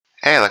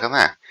Hey, look at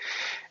that.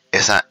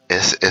 It's not.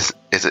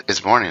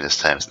 It's morning this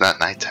time. It's not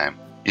nighttime.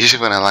 Usually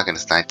when I log in,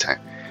 it's nighttime,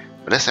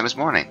 but this time it's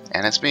morning,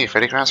 and it's me,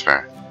 Freddy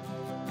Crossbar.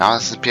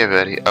 NovisSMP,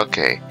 everybody.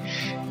 Okay,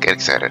 get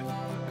excited.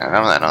 Now,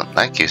 normally I don't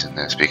like using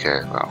this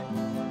because, well,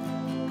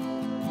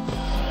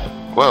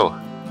 whoa,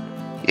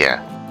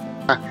 yeah.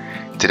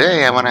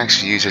 Today I want to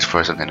actually use this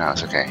for something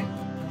else. Okay.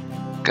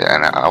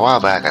 And a while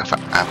back, I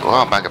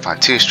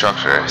found two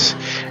structures,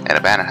 an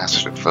abandoned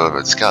house filled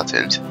with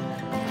skeletons,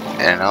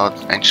 and an old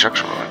ancient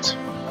structure ruins.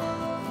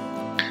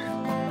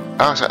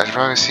 Oh, so I should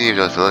probably see if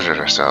those villagers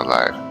are still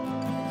alive.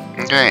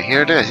 Okay,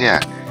 here it is, yeah.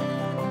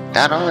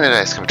 Not only did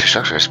I discover two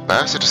structures, but I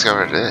also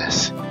discovered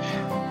this.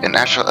 A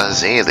natural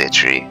azalea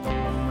tree.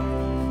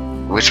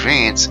 Which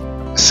means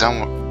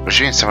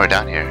somewhere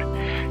down here,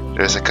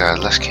 there's like a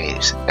lush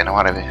caves, and I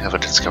want to be able to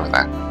discover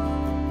that.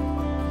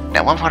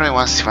 Now one part of me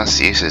wants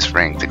to use this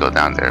ring to go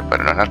down there, but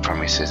another part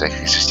of me says I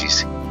can just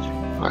use...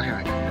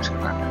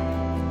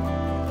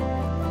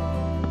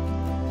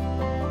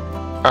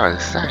 Oh,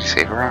 this is actually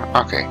safe around?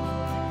 Okay.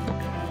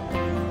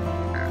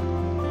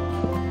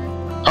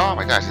 Oh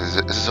my gosh, this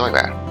is really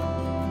bad.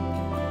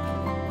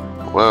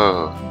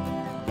 Whoa.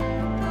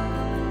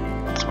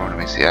 That's more to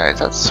me see. Is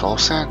that soul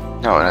sand?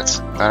 No,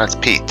 that's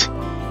peat.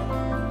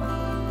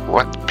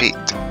 What peat?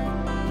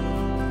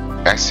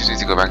 I actually need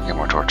to go back and get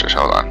more torches.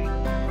 Hold on.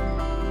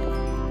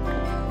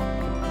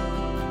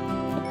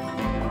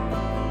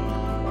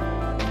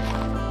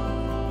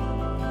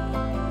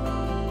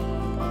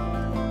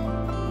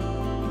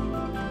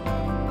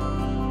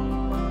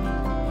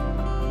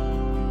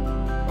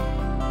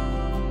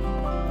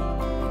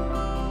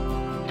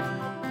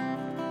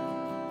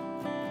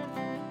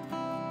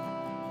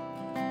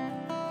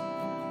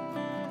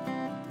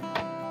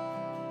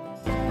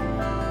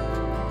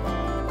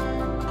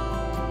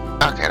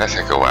 Okay, that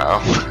took a while,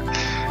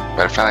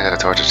 but I finally got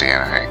the torches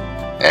again. Okay,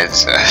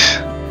 it's I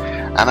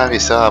don't know if you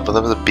saw, but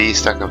there was a bee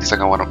stuck on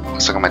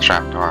my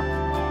trap door,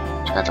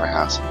 trying to enter my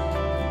house.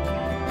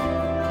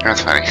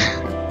 That's funny.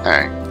 All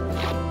right.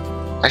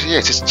 Actually,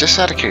 yeah, just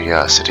out of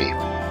curiosity,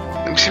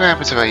 let me see what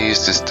happens if I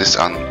use this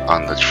on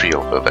the tree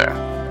over there.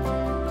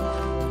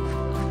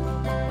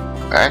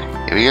 All right,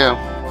 here we go.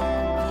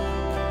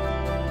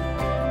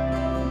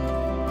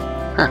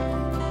 Huh?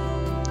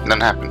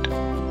 Nothing happened.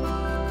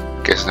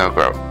 Guess no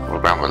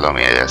ground below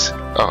me, I guess.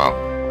 Uh-oh.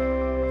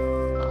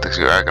 Looks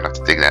like we are gonna have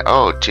to dig that.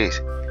 Oh, jeez.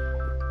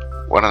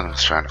 One of them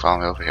is trying to follow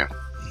me over here.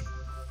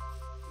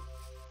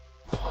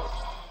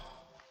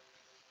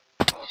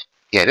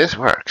 Yeah, this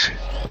works.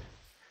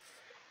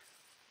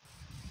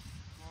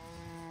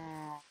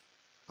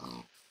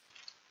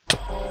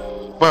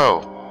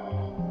 Whoa.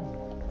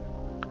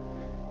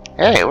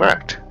 Hey, it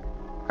worked.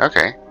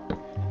 Okay.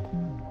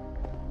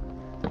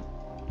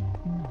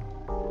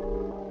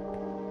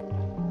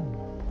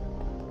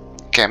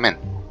 Okay, I'm in.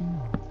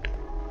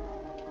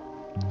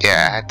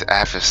 Yeah, I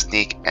have to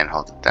sneak and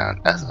hold it down.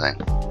 That's the thing.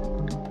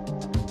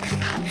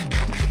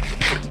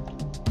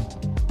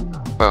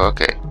 Whoa,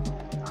 okay.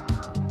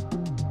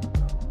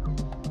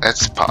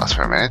 Let's pause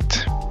for a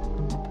minute.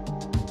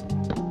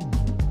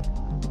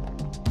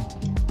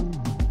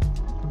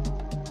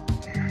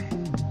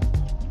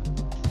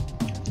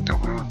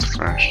 Don't want to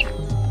flash.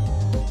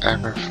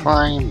 Ever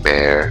flying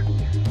bear.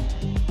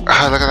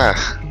 Oh, look at that.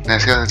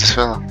 Nice guy just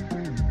fell.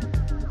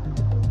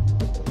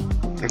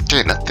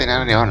 Okay, nothing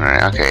out of the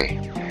ordinary. Okay.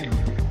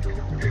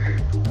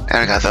 And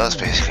we got those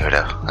basically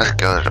though. Let's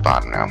go to the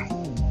bottom now.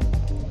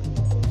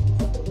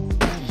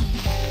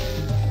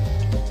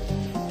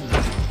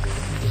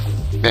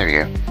 There we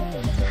go.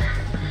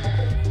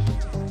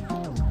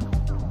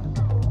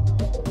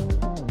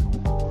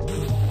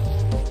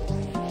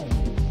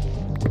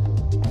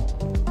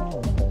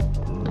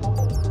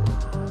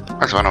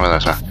 That's one over there,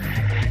 so.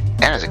 And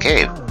there's a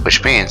cave,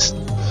 which means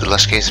the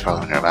lush cave is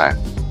probably nearby.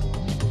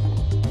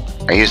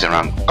 I used it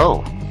wrong.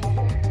 Oh!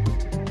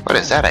 What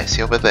is that I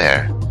see over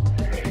there?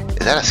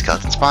 Is that a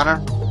skeleton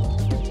spawner?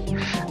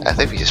 I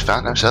think we just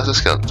found ourselves a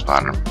skeleton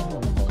spawner.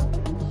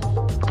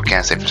 We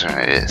can't say for certain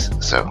it is,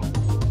 so.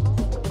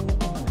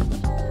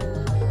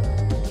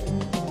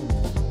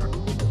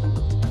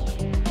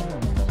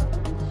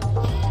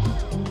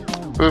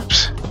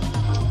 Oops.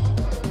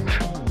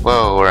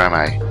 Whoa, where am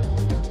I?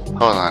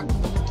 Hold on.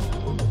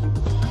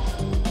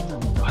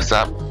 What's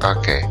up?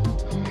 Okay.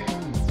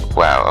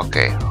 Wow,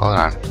 okay, hold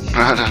on.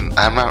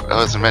 I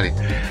wasn't ready.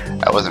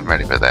 I wasn't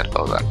ready for that.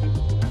 Hold on.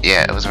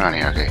 Yeah, it was around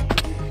here. Okay.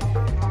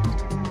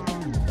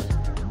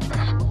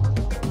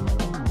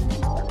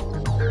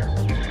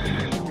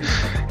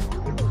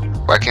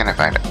 Why can't I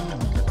find it?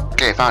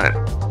 Okay, I found it.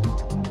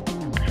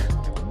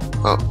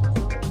 Whoa.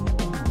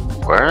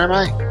 Where am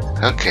I?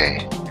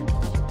 Okay.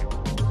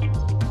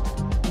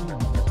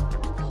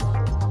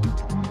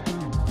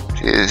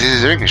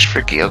 This ring is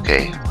tricky.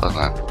 Okay, hold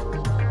on.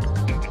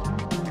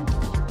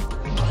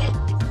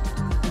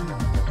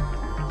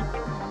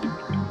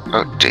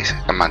 Oh jeez,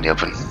 I'm on the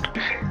open.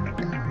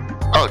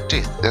 Oh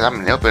jeez, I'm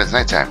in the open, it's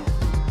nighttime.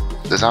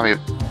 The zombie,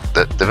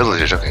 the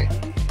villagers, okay.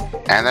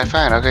 And they're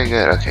fine, okay,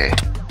 good, okay.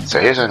 So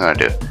here's what I'm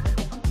gonna do.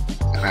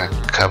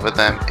 cover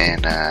them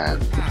in a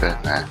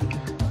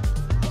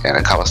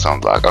cobblestone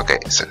block. Okay,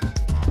 so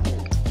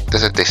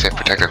they say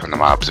protected from the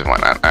mobs and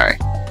whatnot. Alright.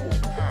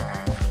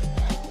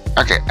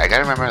 Okay, I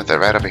gotta remember they're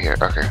right over here.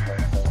 Okay.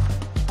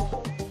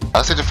 I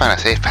also need to find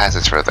a safe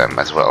passage for them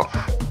as well.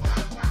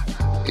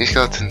 These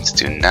skeletons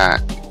do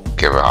not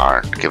give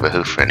a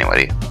hoof for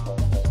anybody.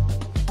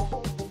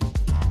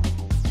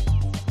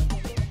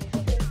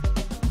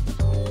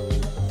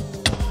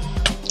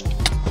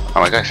 Oh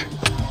my gosh.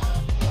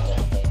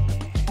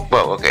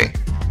 Whoa, okay.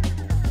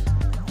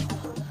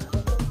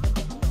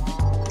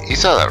 You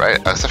saw that, right?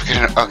 I was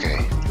suffocating.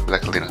 Okay.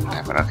 Luckily nothing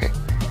happened. Okay.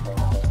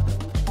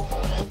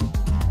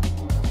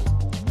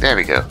 There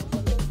we go.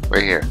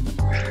 Right here.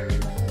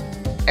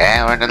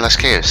 And we're in endless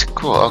caves.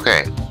 Cool,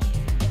 okay.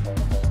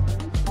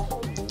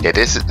 Yeah,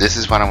 this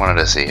is what I wanted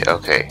to see.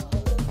 Okay.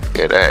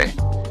 Good, alright.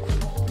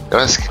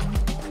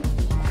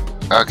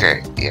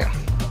 Okay, yeah.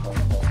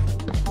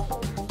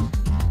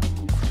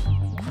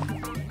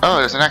 Oh,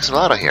 there's an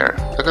axolotl here.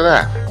 Look at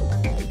that.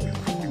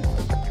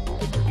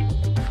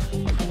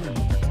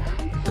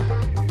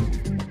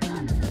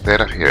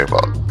 They're up here,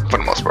 well, for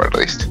the most part at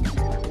least.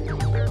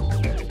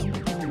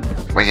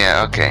 But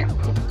yeah, okay.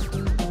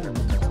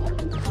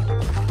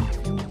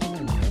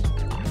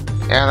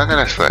 Yeah, look at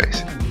this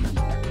place.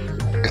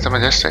 It's so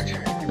majestic. Is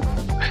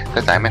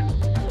that diamond?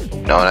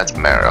 No, that's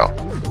marrow.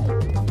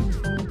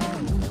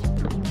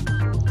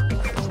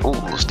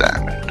 Fool's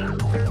diamond.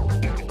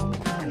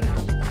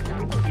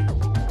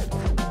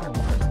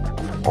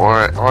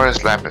 Or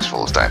is lapis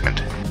fool's diamond?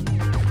 I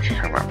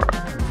can't remember.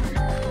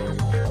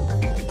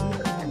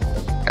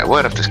 I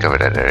would have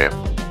discovered that area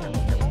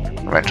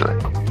eventually.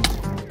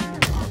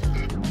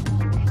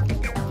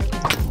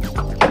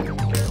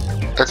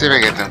 Let's see if I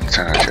get them to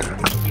turn on sugar.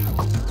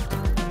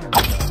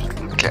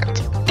 Can't.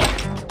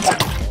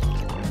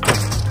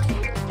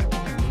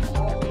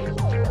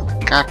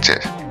 Gotcha.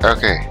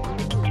 Okay.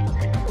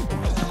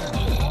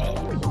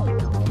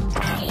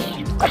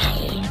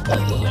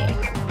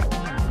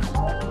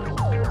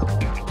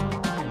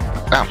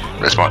 Oh,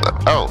 there's more of them.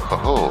 Oh, ho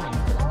ho.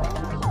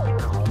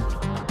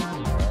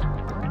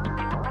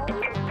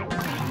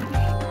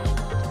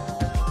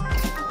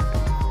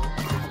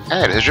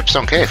 Hey, there's a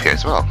dripstone cave here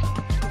as well.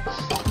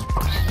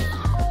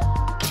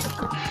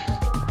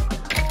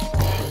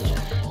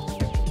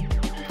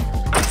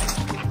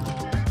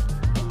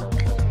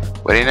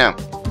 What do you know?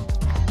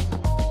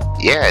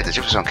 Yeah, it's a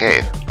dripstone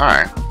cave.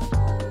 Alright.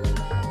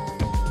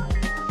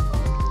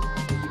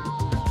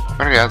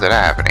 What the hell is that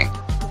happening?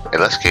 It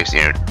looks caves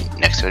near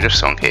next to a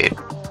dripstone cave.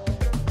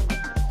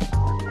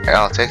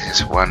 All it takes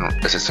is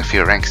just a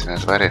few ranks and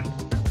that's about it.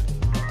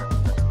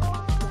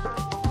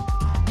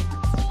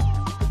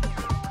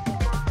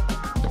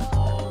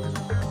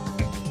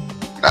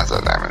 That's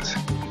all diamonds.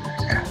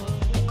 Yeah.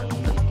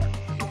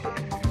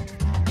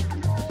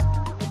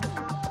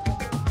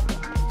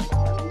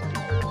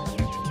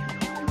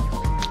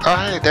 Oh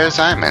hey, there's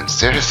diamonds.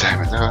 There's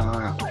diamonds. Oh,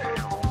 no.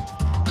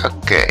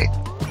 Okay.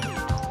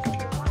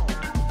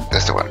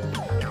 That's the one.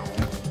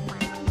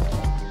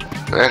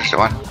 There's the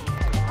one.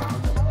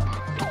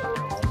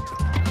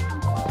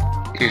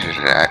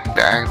 Usually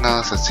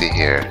diagonals. Let's see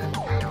here.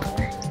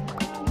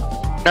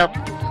 Nope.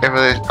 It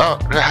really. Oh,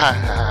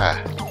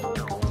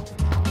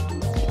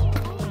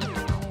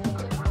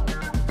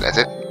 that's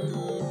it.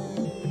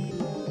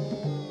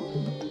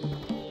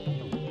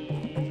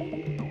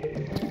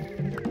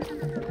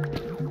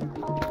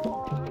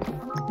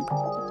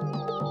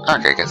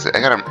 Okay, guess I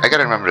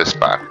gotta remember this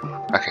spot.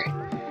 Okay.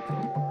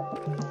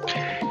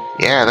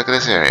 Yeah, look at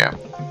this area.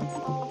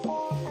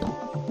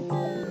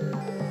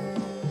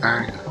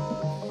 Alright.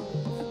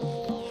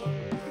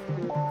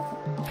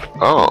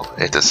 Oh,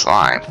 it's a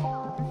slime.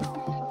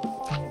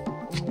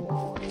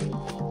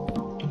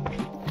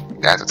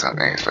 That's what's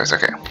happening in this place.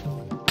 Okay.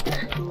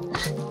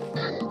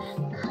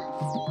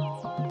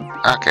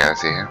 Okay,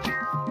 let's see here.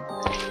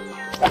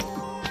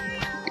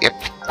 Yep.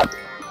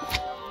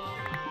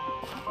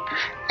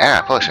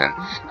 Ah, potion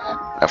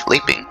of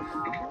leaping.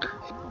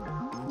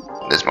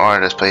 There's more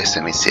of this place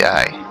than meets the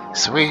eye.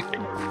 Sweet.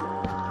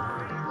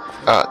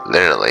 Oh,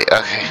 literally.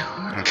 Okay.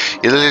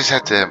 You literally just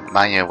have to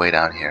mine your way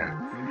down here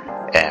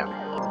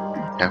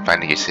and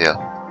find your seal.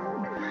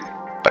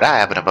 But I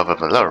have an above and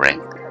below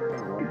ring,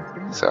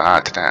 so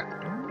on to that.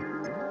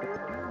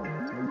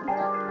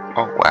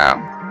 Oh wow.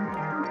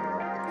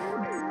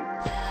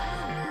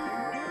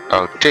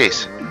 Oh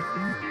jeez.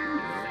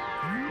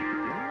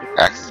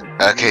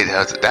 Okay,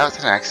 that was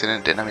an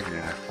accident. Didn't I mean to do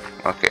that?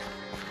 Okay.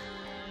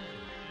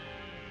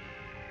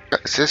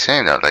 It's a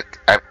shame though. Like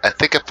I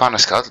think I found a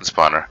skeleton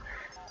spawner,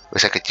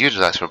 which I could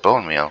utilize for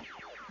bone meal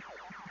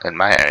in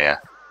my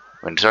area.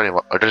 I mean,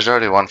 there's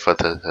already one for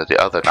the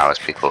other novice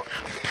people,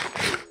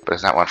 but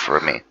there's not one for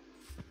me.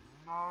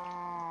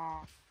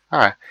 All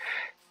right.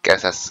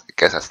 Guess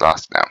that's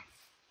lost now.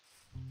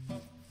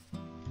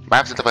 I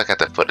have to look back at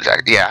the footage.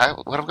 Yeah,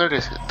 what I'm gonna do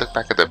is look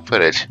back at the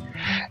footage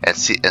and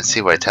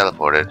see where I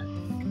teleported,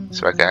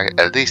 so I can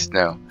at least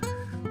know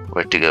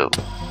where to go.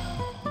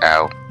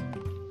 Ow.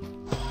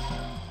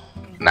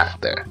 Not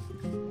there.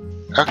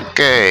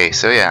 Okay,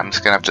 so yeah, I'm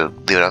just gonna have to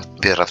leave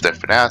it off there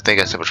for now. Thank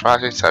you guys so much for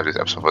watching. Sorry this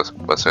episode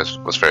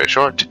was very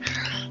short.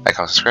 Like,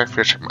 comment, subscribe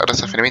for check my other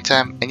stuff in the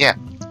meantime. And yeah,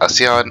 I'll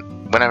see y'all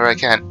whenever I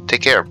can.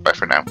 Take care. Bye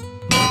for now.